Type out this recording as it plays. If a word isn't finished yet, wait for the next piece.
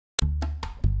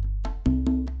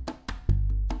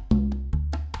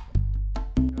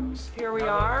Here we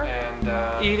are,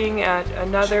 and eating at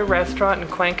another restaurant in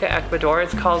Cuenca, Ecuador.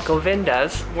 It's called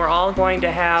Govinda's. We're all going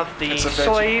to have the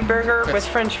soy burger with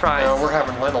French fries. No, we're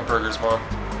having lentil burgers, Mom.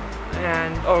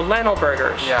 Or lentil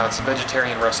burgers. Yeah, it's a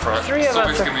vegetarian restaurant. Three of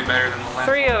us gonna be better than the lentil.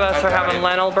 Three of us are having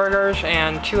lentil burgers,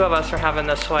 and two of us are having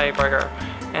the soy burger,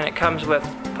 and it comes with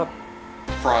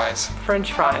fries.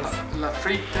 French fries. La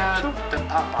frita de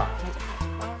papa.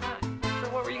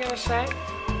 So what were you gonna say?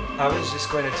 I was just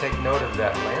going to take note of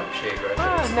that lampshade right there.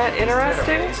 Oh, isn't that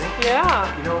interesting?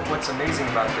 Yeah. You know what's amazing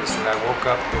about this? That I woke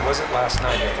up, it wasn't last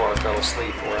night before I fell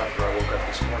asleep or after I woke up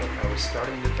this morning. I was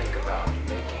starting to think about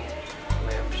making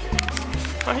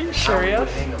lampshades. Are you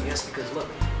serious? Hang them. Yes, because look,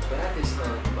 that is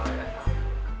owned by a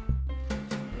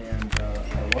and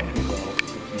I wonder though,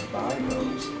 if you buy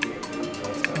those,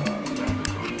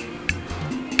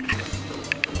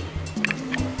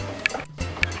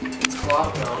 it's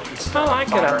cloth though. It's I like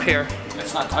it up here.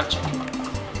 It's not touching.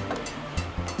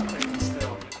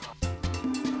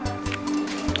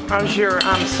 How's your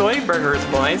soy burgers,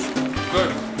 boys?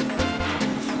 Good.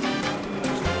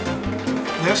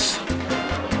 This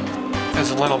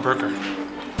is a lentil burger.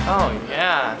 Oh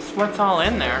yes. What's all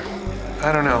in there?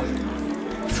 I don't know.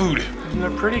 Food. And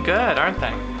they're pretty good, aren't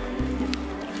they?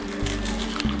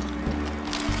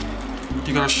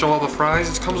 You gonna show all the fries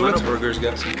it comes with? Lentil burger's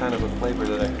got some kind of a flavor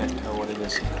that I can't tell what it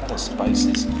is. Some kind of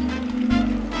spices.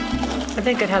 I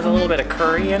think it has a little bit of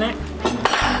curry in it.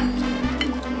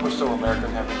 We're so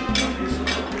American, have to eat these.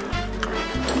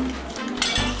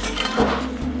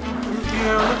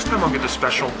 Yeah, next time I'll get the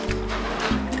special.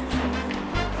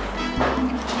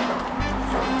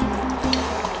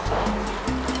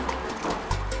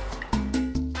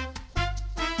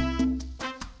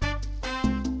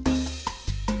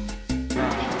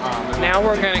 Now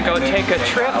we're going to go take a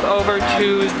trip over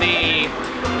to the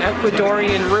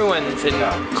Ecuadorian ruins in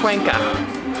Cuenca.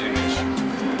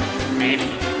 Maybe.